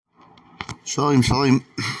Shalom, shalom.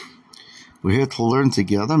 We're here to learn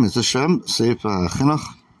together. Mitzvah Sefer Chinuch.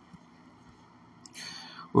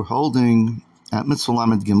 We're holding at Mitzvah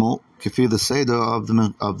Lamed Gimel, Kefir the Seder of the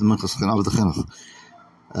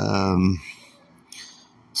Chinuch.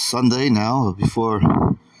 Sunday now, before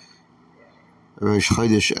Rosh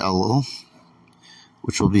Chodesh Elul,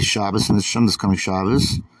 which will be Shabbos, Mitzvah, this coming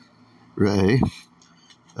Shabbos. Rei,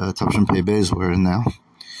 Tavshin Pei Beis we're in now.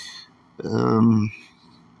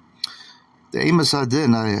 The Amos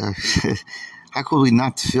Adin, how could we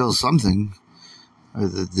not feel something?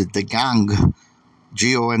 The gang,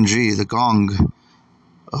 G-O-N-G, the gong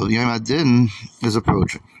of Yom Adin is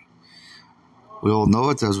approaching. We all know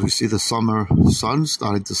it as we see the summer sun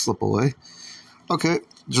starting to slip away. Okay,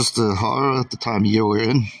 just a horror at the time of year we're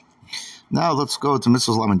in. Now let's go to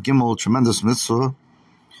Mitzvah Lamed Gimel, tremendous mitzvah,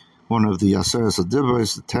 one of the Aseres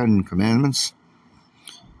HaDibros, the 10 Commandments,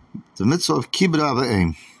 the mitzvah of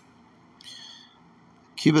Kibud.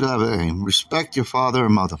 Kibud, respect your father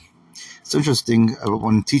and mother. It's interesting,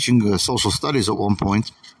 when teaching social studies at one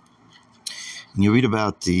point, and you read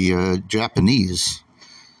about the Japanese,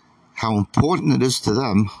 how important it is to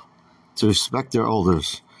them to respect their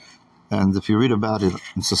elders. And if you read about it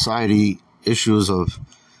in society, issues of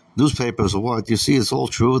newspapers or what, you see it's all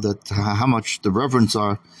true, that how much the reverence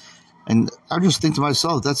are. And I just think to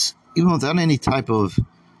myself, that's even without any type of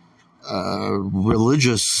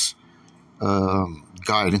religious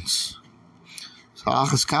guidance. So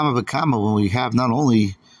achas kama v'kama, when we have not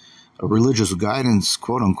only a religious guidance,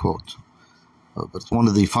 quote unquote, but it's one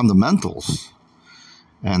of the fundamentals,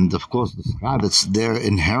 and of course the Torah that's there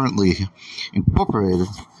inherently incorporated,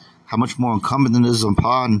 how much more incumbent it is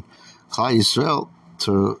upon Klal Yisrael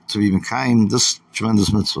to be mekayim this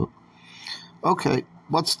tremendous mitzvah. Okay,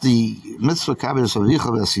 what's the mitzvah? Kibud avicha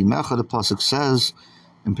v'asimecha. The pasuk says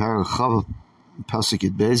in Parag Chav, pasuk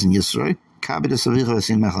Yud Beis in Yisrael.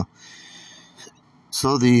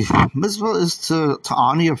 So the mitzvah is to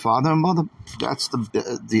honor your father and mother. That's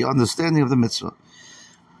the understanding of the mitzvah.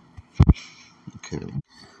 Okay.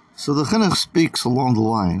 So the Chinuch speaks along the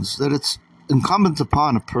lines that it's incumbent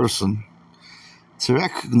upon a person to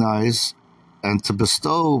recognize and to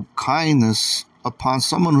bestow kindness upon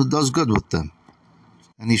someone who does good with them.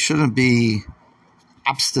 And he shouldn't be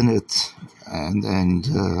obstinate and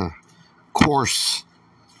coarse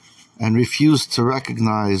and refuse to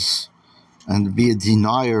recognize and be a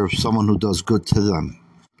denier of someone who does good to them.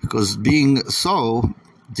 Because being so,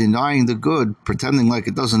 denying the good, pretending like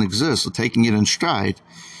it doesn't exist, or taking it in stride,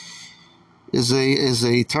 is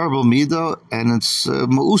a terrible midah, and it's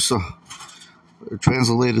ma'usa.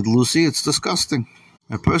 Translated loosely, it's disgusting.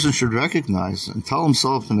 A person should recognize and tell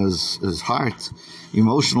himself in his heart,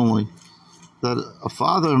 emotionally, that a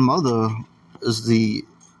father and mother is the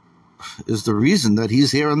reason that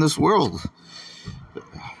he's here in this world.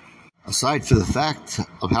 Aside from the fact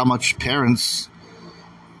of how much parents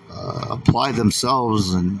apply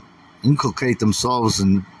themselves and inculcate themselves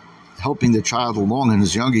in helping their child along in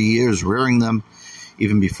his younger years, rearing them,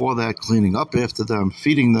 even before that, cleaning up after them,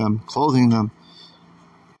 feeding them, clothing them.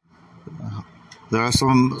 There are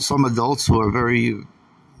some adults who are very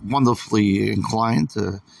wonderfully inclined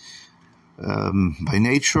by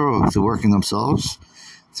nature or to working themselves,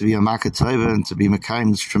 to be a makatayva and to be mekayim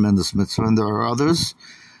this tremendous mitzvah. And there are others.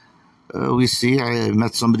 We see, I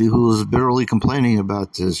met somebody who was bitterly complaining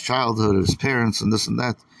about his childhood, his parents, and this and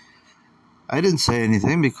that. I didn't say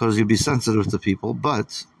anything because you'd be sensitive to people,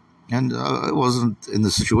 and it wasn't in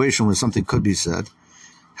the situation where something could be said.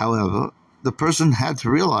 However, the person had to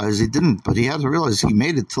realize, he didn't, but he had to realize he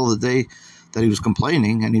made it till the day that he was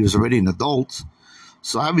complaining, and he was already an adult.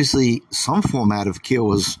 So obviously some format of care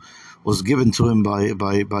was given to him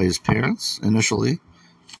by his parents initially.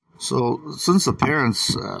 So since the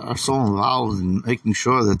parents are so involved in making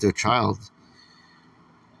sure that their child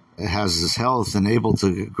has his health and able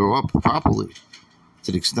to grow up properly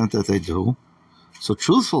to the extent that they do, so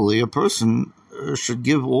truthfully a person should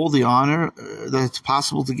give all the honor that's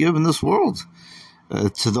possible to give in this world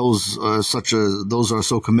to those those who are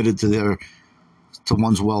so committed to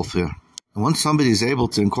one's welfare. And once somebody is able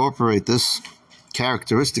to incorporate this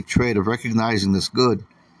characteristic trait of recognizing this good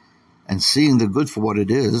and seeing the good for what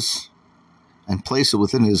it is and place it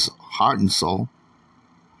within his heart and soul,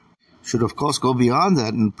 should of course go beyond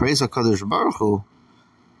that and praise HaKadosh Baruch Hu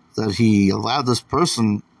that he allowed this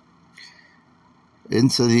person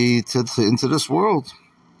into this world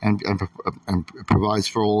and provides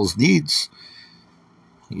for all his needs.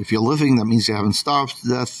 If you're living, that means you haven't starved to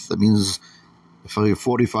death. That means if you're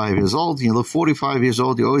 45 years old, you live 45 years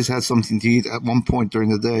old, you always had something to eat at one point during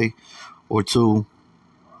the day or two.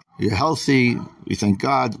 You're healthy, you thank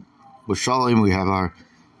God, with Shalom, we have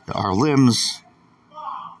our limbs.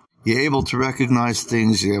 You're able to recognize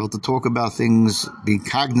things. You're able to talk about things, be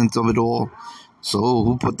cognizant of it all. So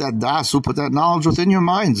who put that das, who put that knowledge within your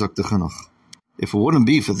mind, Zok the Chinuch? If it wouldn't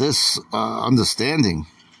be for this understanding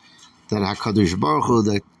that HaKadosh Baruch Hu,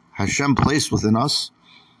 that Hashem placed within us,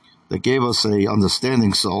 that gave us a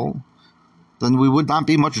understanding soul, then we would not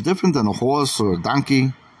be much different than a horse or a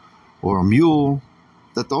donkey or a mule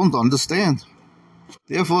that don't understand.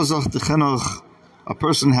 Therefore, Zok the Chinuch, a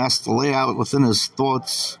person has to lay out within his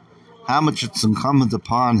thoughts how much it's incumbent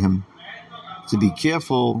upon him to be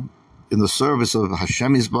careful in the service of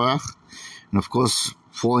Hashem Yisbarach, and of course,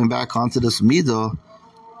 falling back onto this midah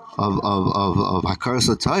of Hakaras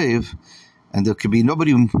HaTov, and there could be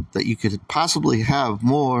nobody that you could possibly have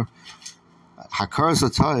more Hakaras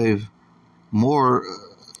HaTov, more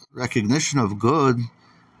recognition of good,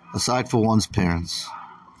 aside from one's parents.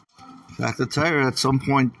 In fact, the Torah at some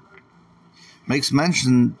point makes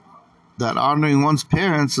mention that honoring one's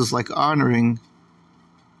parents is like honoring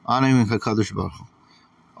HaKadosh Baruch Hu.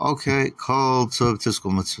 Okay, call to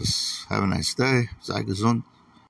Mitzvas. Have a nice day. Sei gesund.